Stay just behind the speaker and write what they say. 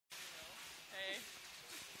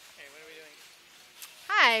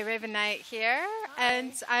Hi, Rayvin Nyte here,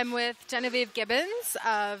 and I'm with Genevieve Gibbons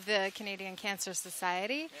of the Canadian Cancer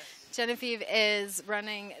Society. Yes. Genevieve is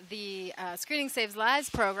running the Screening Saves Lives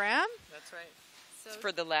program. That's right. So It's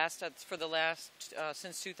for the last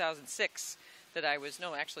since 2006 that I was,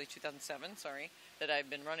 no, actually 2007, sorry, that I've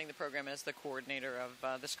been running the program as the coordinator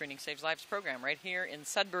of the Screening Saves Lives program right here in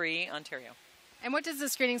Sudbury, Ontario. And what does the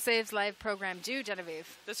Screening Saves Lives program do,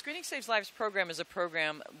 Genevieve? The Screening Saves Lives program is a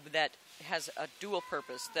program that has a dual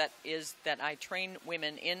purpose. That is that I train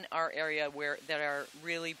women in our area that are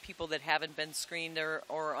really people that haven't been screened or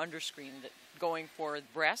underscreened, going for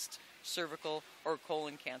breast, cervical, or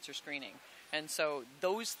colon cancer screening. And so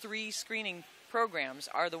those three screening programs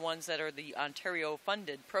are the ones that are the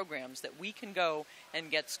Ontario-funded programs that we can go and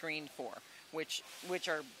get screened for, which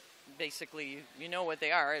are basically, you know what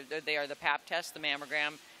they are. They are the Pap test, the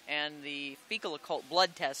mammogram, and the fecal occult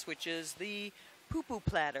blood test, which is the poo-poo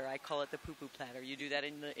platter. I call it the poo-poo platter. You do that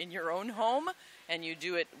in your own home, and you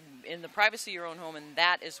do it in the privacy of your own home, and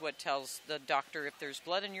that is what tells the doctor if there's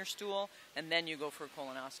blood in your stool, and then you go for a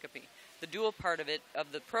colonoscopy. The dual part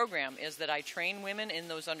of the program, is that I train women in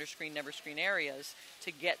those underscreened, never screened areas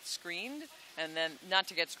to get screened, and then not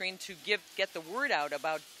to get screened, to get the word out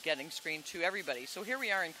about getting screened to everybody. So here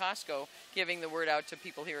we are in Costco, giving the word out to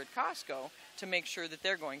people here at Costco to make sure that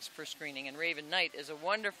they're going for screening. And Rayvin Nyte is a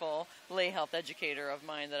wonderful lay health educator of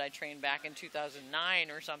mine that I trained back in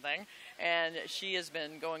 2009 or something, and she has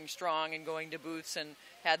been going strong and going to booths and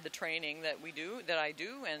had the training that I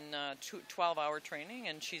do, and 12-hour training,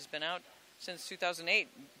 and she's been out since 2008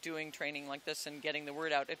 doing training like this and getting the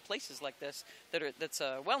word out at places like this that's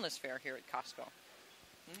a wellness fair here at Costco.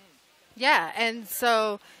 Yeah, and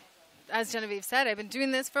so, as Genevieve said, I've been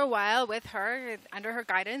doing this for a while with her, under her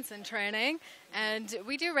guidance and training, and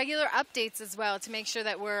we do regular updates as well to make sure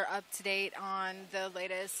that we're up to date on the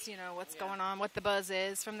latest, what's going on, what the buzz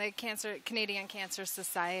is from the Canadian Cancer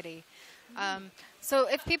Society. So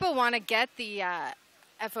if people want to get the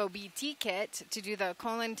FOBT kit to do the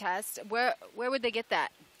colon test, where would they get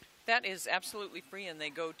that? That is absolutely free, and they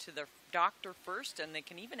go to the doctor first, and they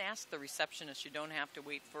can even ask the receptionist. You don't have to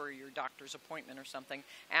wait for your doctor's appointment or something.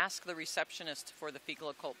 Ask the receptionist for the fecal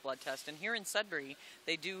occult blood test. And here in Sudbury,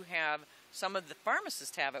 they do have, some of the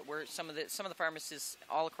pharmacists have it, where some of the pharmacists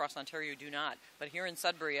all across Ontario do not. But here in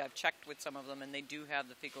Sudbury, I've checked with some of them, and they do have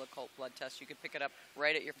the fecal occult blood test. You can pick it up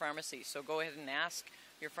right at your pharmacy. So go ahead and ask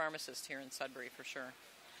your pharmacist here in Sudbury for sure.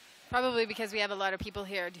 Probably because we have a lot of people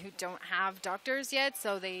here who don't have doctors yet,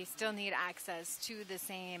 so they still need access to the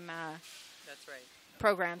same that's right.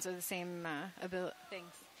 programs or the same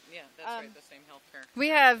things. Yeah, that's right, the same healthcare. We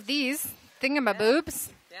have these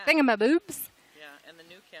thingamaboobs. Yeah. Thingamaboobs. Yeah, and the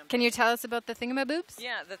new campaign. Can you tell us about the thingamaboobs?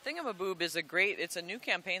 Yeah, the Thingamaboob is it's a new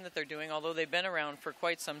campaign that they're doing, although they've been around for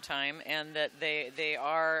quite some time, and that they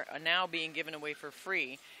are now being given away for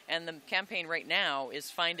free. And the campaign right now is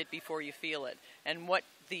Find It Before You Feel It. And what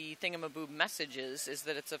the Thingamaboob message is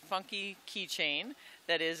that it's a funky keychain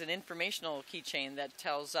that is an informational keychain that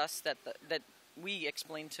tells us that we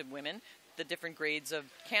explain to women the different grades of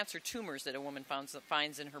cancer tumors that a woman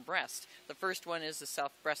finds in her breast. The first one is the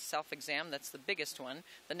breast self-exam. That's the biggest one.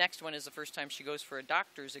 The next one is the first time she goes for a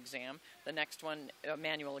doctor's exam. The next one, a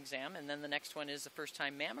manual exam. And then the next one is the first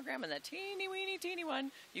time mammogram. And that teeny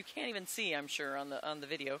one, you can't even see, I'm sure, on the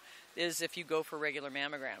video, is if you go for regular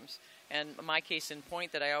mammograms. And my case in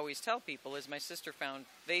point that I always tell people is my sister found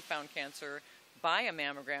cancer by a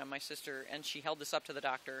mammogram, my sister, and she held this up to the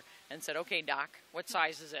doctor and said, "Okay, doc, what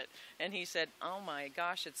size is it?" And he said, "Oh my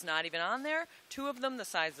gosh, it's not even on there. 2 of them the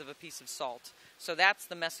size of a piece of salt." So that's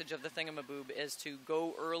the message of the Thingamaboob, is to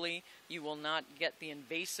go early. You will not get the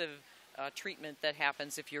invasive treatment that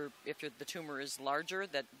happens if the tumor is larger.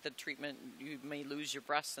 That the treatment, you may lose your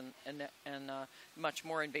breasts and much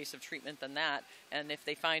more invasive treatment than that. And if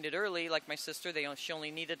they find it early, like my sister, she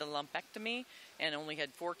only needed a lumpectomy and only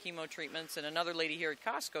had 4 chemo treatments. And another lady here at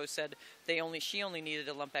Costco said she only needed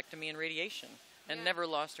a lumpectomy and radiation and never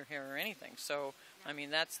lost her hair or anything. So I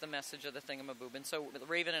mean, that's the message of the Thingamaboob. And so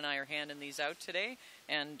Rayvin and I are handing these out today,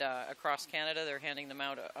 and across Canada they're handing them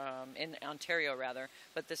out, in Ontario rather,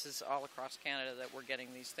 but this is all across Canada that we're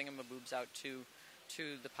getting these Thingamaboobs out to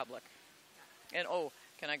the public. And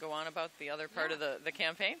can I go on about the other part of the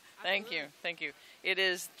campaign? Absolutely. Thank you. It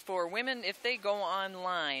is for women. If they go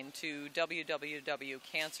online to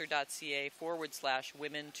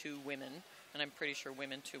www.cancer.ca/women2women, and I'm pretty sure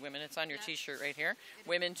women to women, it's on your t-shirt right here,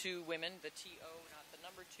 women to women, the T-O, not the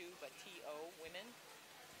number 2, but T-O, women.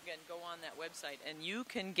 Again, go on that website, and you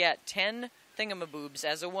can get 10 thingamaboobs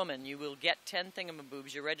as a woman. You will get 10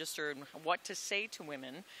 thingamaboobs. You register what to say to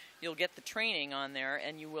women. You'll get the training on there,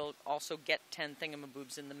 and you will also get 10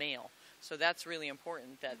 thingamaboobs in the mail. So that's really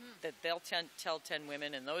important that, that they'll tell 10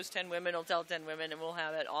 women, and those 10 women will tell 10 women, and we'll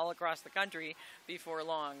have it all across the country before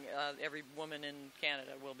long. Every woman in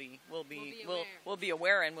Canada will be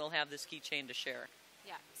aware, and we'll have this keychain to share.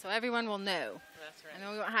 Yeah, so everyone will know. That's right.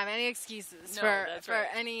 And we won't have any excuses No, for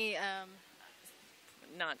any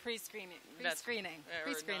not pre-screening.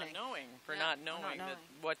 Or not knowing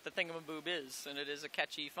what the thingamaboob is, and it is a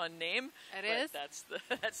catchy, fun name. It is. That's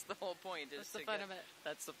the whole point. That's the fun of it.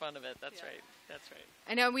 That's the fun of it. That's right. That's right.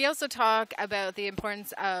 I know we also talk about the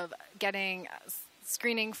importance of getting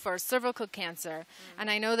screening for cervical cancer, and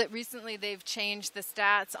I know that recently they've changed the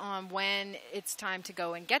stats on when it's time to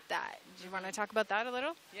go and get that. Do you want to talk about that a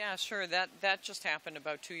little? Yeah, sure. That just happened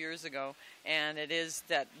about 2 years ago, and it is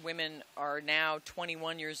that women are now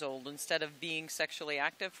 21 years old instead of being sexually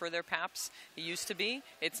active for their PAPs. It used to be.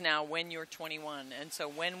 It's now when you're 21, and so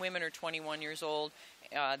when women are 21 years old,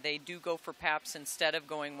 they do go for PAPs instead of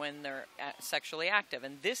going when they're sexually active,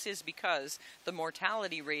 and this is because the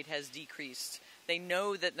mortality rate has decreased. They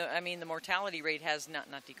know that the mortality rate has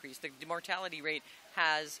not decreased. The mortality rate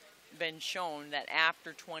has been shown that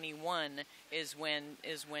after 21 is when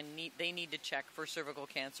they need to check for cervical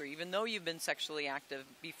cancer, even though you've been sexually active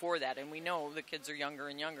before that. And we know the kids are younger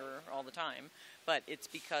and younger all the time, but it's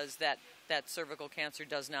because that cervical cancer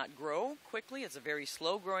does not grow quickly. It's a very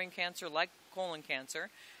slow-growing cancer like colon cancer,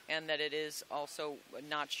 and that it is also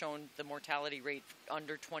not shown, the mortality rate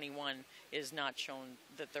under 21 is not shown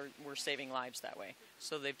that we're saving lives that way.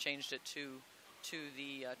 So they've changed it to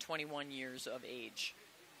the 21 years of age.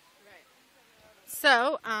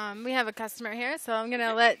 So we have a customer here, so I'm going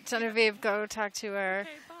to let Genevieve go talk to her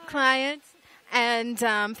clients. And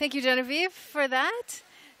thank you, Genevieve, for that.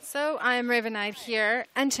 So I'm Rayvin Nyte here,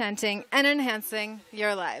 enchanting and enhancing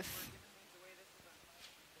your life.